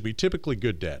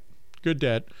good debt. Good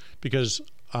debt because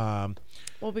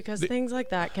things like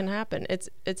that can happen.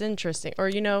 It's interesting. Or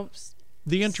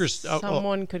the interest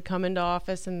someone could come into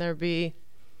office and there be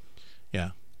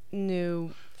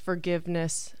new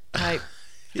forgiveness type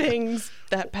things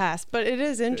that pass. But it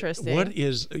is interesting. What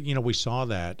is we saw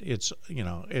that it's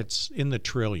in the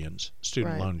trillions,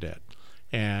 student loan debt.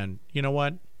 And you know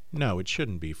what? No, it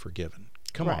shouldn't be forgiven.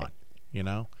 Come on.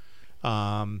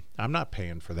 I'm not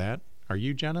paying for that. Are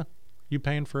you, Jenna? You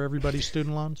paying for everybody's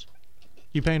student loans?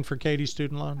 You paying for Katie's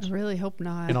student loans? I really hope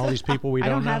not. And all these people we don't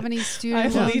know? I don't have any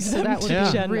student loans, so that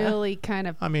would be really kind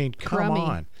of come crummy.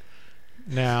 on.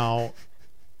 Now,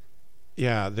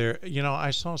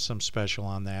 I saw some special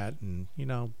on that, and,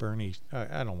 Bernie,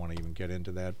 I don't want to even get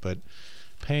into that, but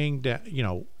paying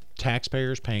down,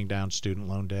 taxpayers paying down student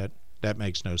loan debt, that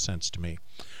makes no sense to me.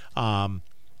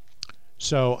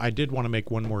 So I did want to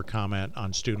make one more comment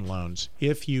on student loans.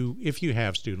 If you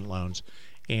have student loans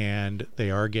and they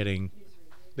are getting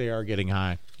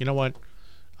high, you know what?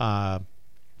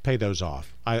 Pay those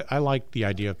off. I like the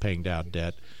idea of paying down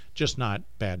debt, just not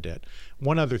bad debt.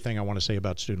 One other thing I want to say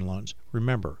about student loans.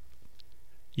 Remember,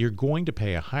 you're going to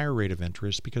pay a higher rate of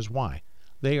interest because why?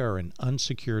 They are an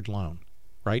unsecured loan,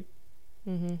 right?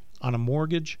 Mm-hmm. On a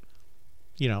mortgage,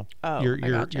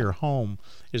 your home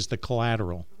is the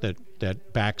collateral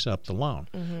that backs up the loan.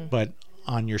 But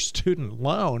on your student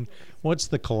loan, what's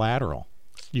the collateral?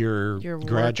 Your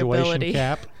graduation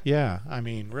cap? Yeah, I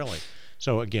mean, really.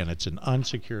 So again, it's an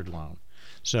unsecured loan.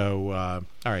 So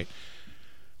all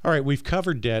right, we've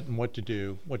covered debt and what to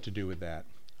do with that.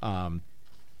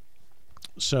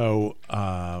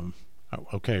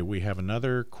 Okay, we have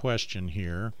another question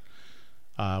here.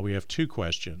 We have two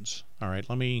questions. All right,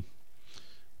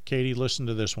 Katie, listen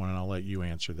to this one and I'll let you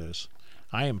answer this.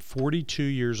 I am 42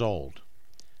 years old.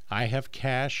 I have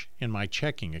cash in my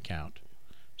checking account,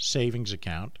 savings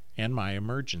account, and my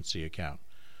emergency account.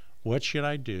 What should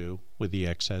I do with the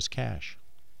excess cash?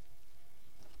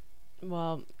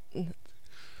 Well,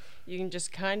 you can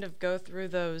just kind of go through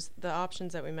the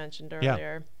options that we mentioned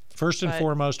earlier. Yeah. First and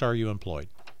foremost, are you employed?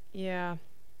 Yeah.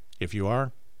 If you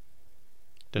are,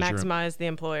 maximize the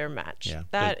employer match. Yeah,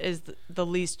 that is the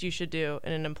least you should do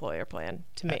in an employer plan,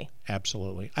 to me.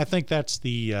 Absolutely. I think that's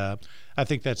the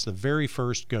very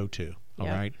first go-to. All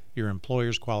right, your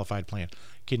employer's qualified plan.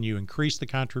 Can you increase the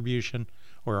contribution,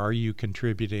 or are you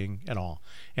contributing at all?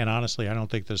 And honestly, I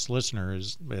don't think this listener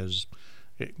is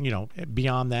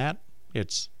beyond that.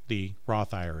 It's the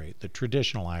Roth IRA, the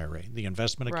traditional IRA, the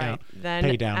investment account, then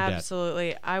pay down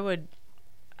absolutely, debt. I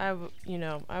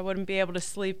wouldn't be able to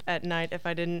sleep at night if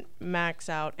I didn't max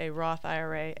out a Roth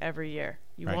IRA every year.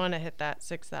 You want to hit that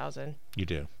 $6,000. You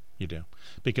do,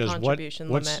 because contribution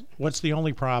limit. What's the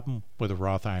only problem with a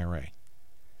Roth IRA?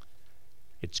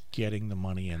 It's getting the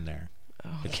money in there.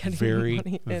 Oh, it's very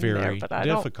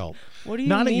difficult. What do you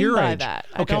Not mean at your by age. that?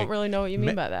 Okay. I don't really know what you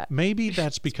mean by that. Maybe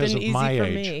that's because of my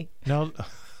age. Me. No.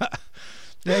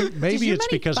 Maybe it's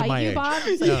because of my age. No.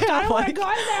 I don't want to go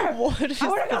there. What is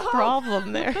the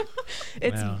problem there?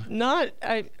 It's not,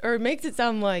 or it makes it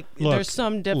sound like there's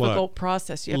some difficult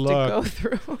process you have to go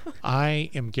through.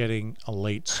 I am getting a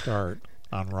late start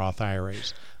on Roth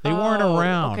IRAs. They weren't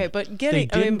around. Okay, but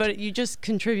but you just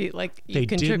contribute, like you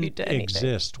contribute to anything. They didn't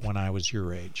exist when I was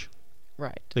your age.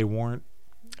 Right. They weren't.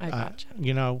 I gotcha.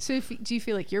 So do you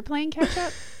feel like you're playing catch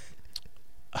up?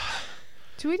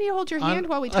 Do we need to hold your hand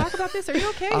while we talk about this? Are you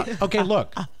okay? Okay,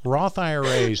 look, Roth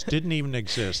IRAs didn't even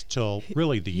exist till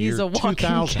really the year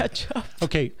 2000. Catch-up.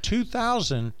 Okay,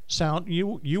 2000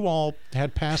 you all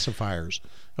had pacifiers,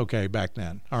 okay, back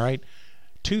then. All right,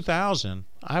 2000,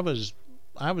 I was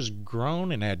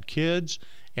grown and had kids,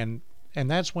 and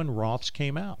that's when Roths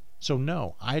came out. So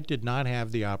no, I did not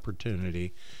have the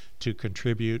opportunity to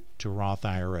contribute to Roth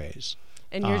IRAs.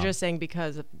 And you're just saying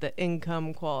because of the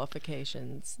income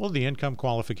qualifications. Well, the income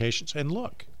qualifications. And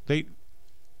look,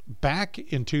 back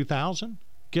in 2000,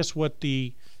 guess what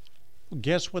the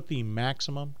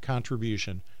maximum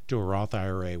contribution to a Roth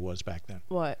IRA was back then?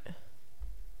 What?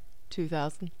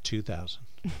 2000? 2000.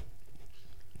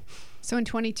 So in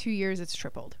 22 years, it's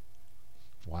tripled.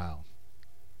 Wow.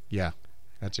 Yeah.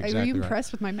 That's exactly right. Are you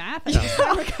impressed with my math?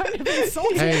 I kind of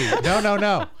insulted. Hey,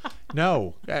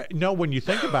 no. No, when you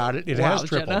think about it, it has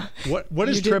tripled. Jenna. What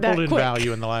has tripled in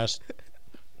value in the last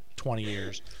 20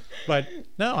 years? But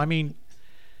no, I mean,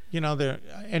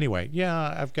 anyway,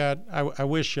 yeah, I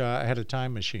wish I had a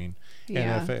time machine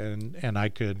and I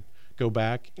could go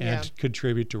back and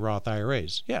contribute to Roth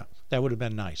IRAs. Yeah, that would have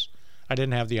been nice. I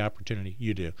didn't have the opportunity.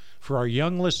 You do. For our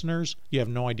young listeners, you have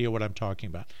no idea what I'm talking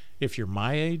about. If you're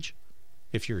my age,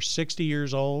 if you're 60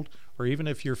 years old, or even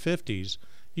if you're 50s,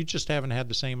 you just haven't had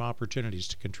the same opportunities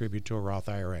to contribute to a Roth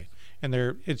IRA. And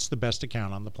it's the best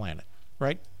account on the planet,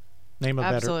 right? Name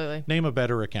a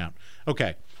better account.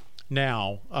 Okay.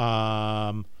 Now,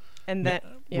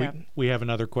 we have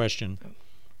another question.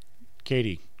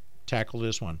 Katie, tackle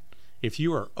this one. If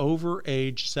you are over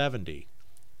age 70,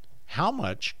 how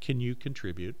much can you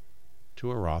contribute to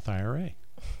a Roth IRA?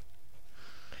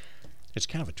 It's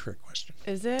kind of a trick question.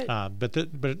 Is it? What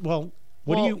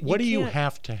do you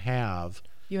have to have?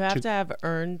 You have to have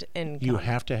earned income. You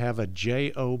have to have a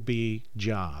job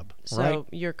job, so right? So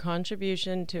your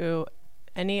contribution to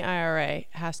any IRA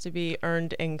has to be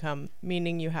earned income,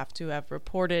 meaning you have to have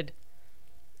reported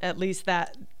at least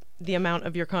the amount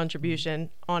of your contribution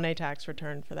on a tax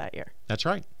return for that year. That's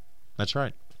right.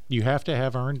 You have to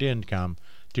have earned income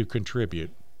to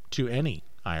contribute to any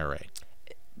IRA.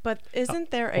 But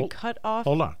isn't there a cutoff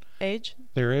age?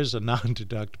 There is a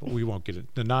non-deductible. We won't get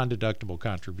it. The non-deductible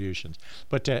contributions.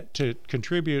 But to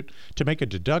make a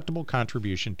deductible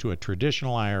contribution to a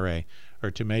traditional IRA, or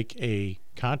to make a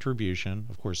contribution,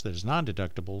 of course, that is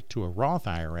non-deductible to a Roth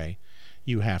IRA,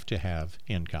 you have to have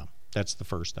income. That's the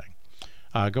first thing.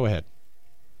 Go ahead.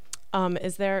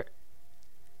 Is there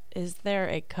is there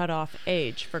a cutoff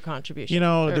age for contribution?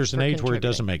 There's an age where it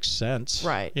doesn't make sense.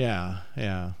 Right. Yeah.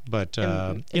 But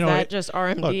is that just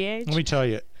RMD look, age? Let me tell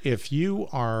you, if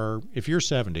you're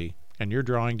 70 and you're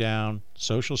drawing down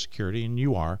Social Security, and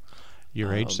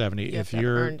you're age 70. If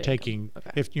you're not taking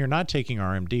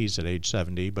RMDs at age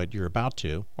 70, but you're about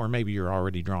to, or maybe you're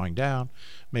already drawing down,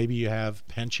 maybe you have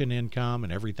pension income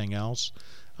and everything else.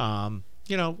 At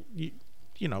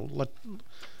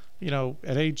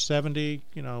age 70,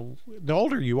 the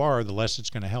older you are, the less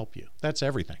it's going to help you. That's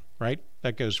everything, right?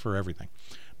 That goes for everything.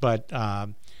 But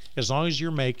as long as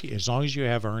you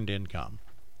have earned income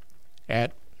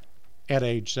at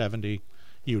age 70,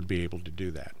 you would be able to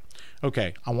do that.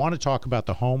 Okay, I want to talk about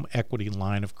the home equity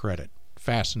line of credit.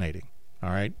 Fascinating.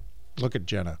 All right, look at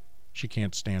Jenna. She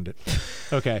can't stand it.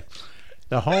 Okay,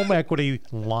 the home equity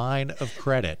line of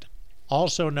credit,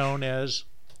 also known as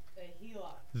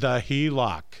the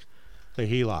HELOC. The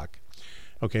HELOC.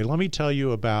 Okay, let me tell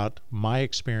you about my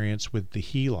experience with the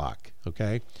HELOC.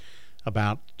 Okay,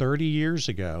 about 30 years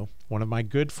ago, one of my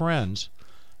good friends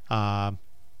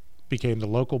became the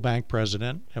local bank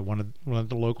president at one of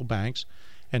the local banks,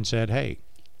 and said, "Hey,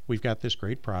 we've got this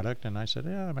great product." And I said,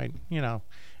 "Yeah, I might, and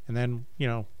then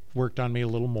worked on me a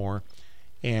little more,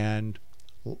 and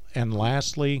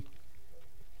lastly,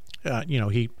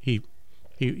 he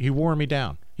wore me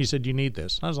down. He said, "You need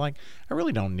this." I was like, "I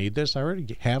really don't need this. I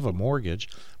already have a mortgage."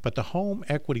 But the home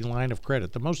equity line of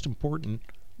credit, the most important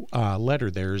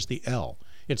letter there is the L.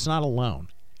 It's not a loan.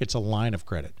 It's a line of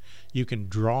credit. You can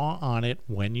draw on it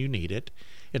when you need it.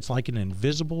 It's like an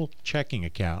invisible checking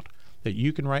account that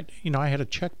you can write. I had a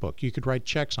checkbook. You could write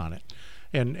checks on it.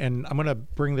 And I'm going to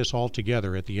bring this all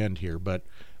together at the end here. But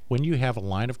when you have a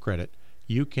line of credit,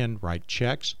 you can write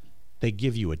checks. They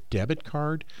give you a debit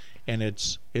card, and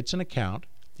it's an account.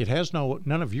 It has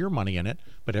none of your money in it,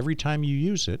 but every time you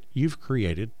use it, you've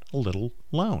created a little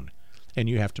loan, and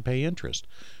you have to pay interest.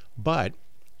 But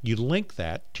you link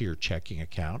that to your checking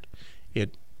account.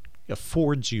 It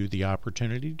affords you the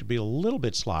opportunity to be a little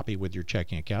bit sloppy with your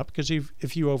checking account, because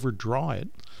if you overdraw it,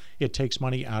 it takes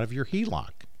money out of your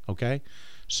HELOC, okay?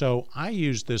 So I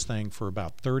used this thing for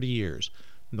about 30 years.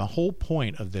 And the whole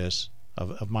point of this,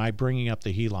 of my bringing up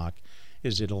the HELOC,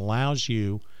 is it allows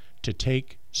you to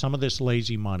take some of this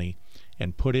lazy money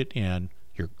and put it in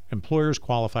your employer's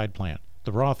qualified plan,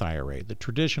 the Roth IRA, the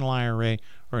traditional IRA,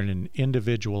 or in an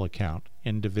individual account,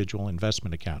 individual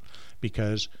investment account.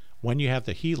 Because when you have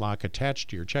the HELOC attached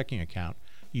to your checking account,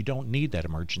 you don't need that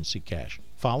emergency cash.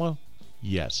 Follow?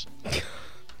 Yes.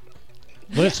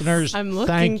 Listeners, I'm looking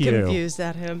thank you. confused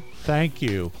at him. Thank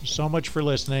you so much for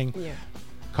listening. Yeah.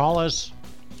 Call us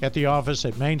at the office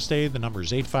at Mainstay. The number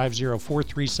is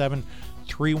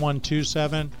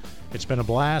 850-437-3127. It's been a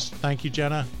blast. Thank you,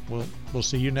 Jenna. We'll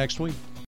see you next week.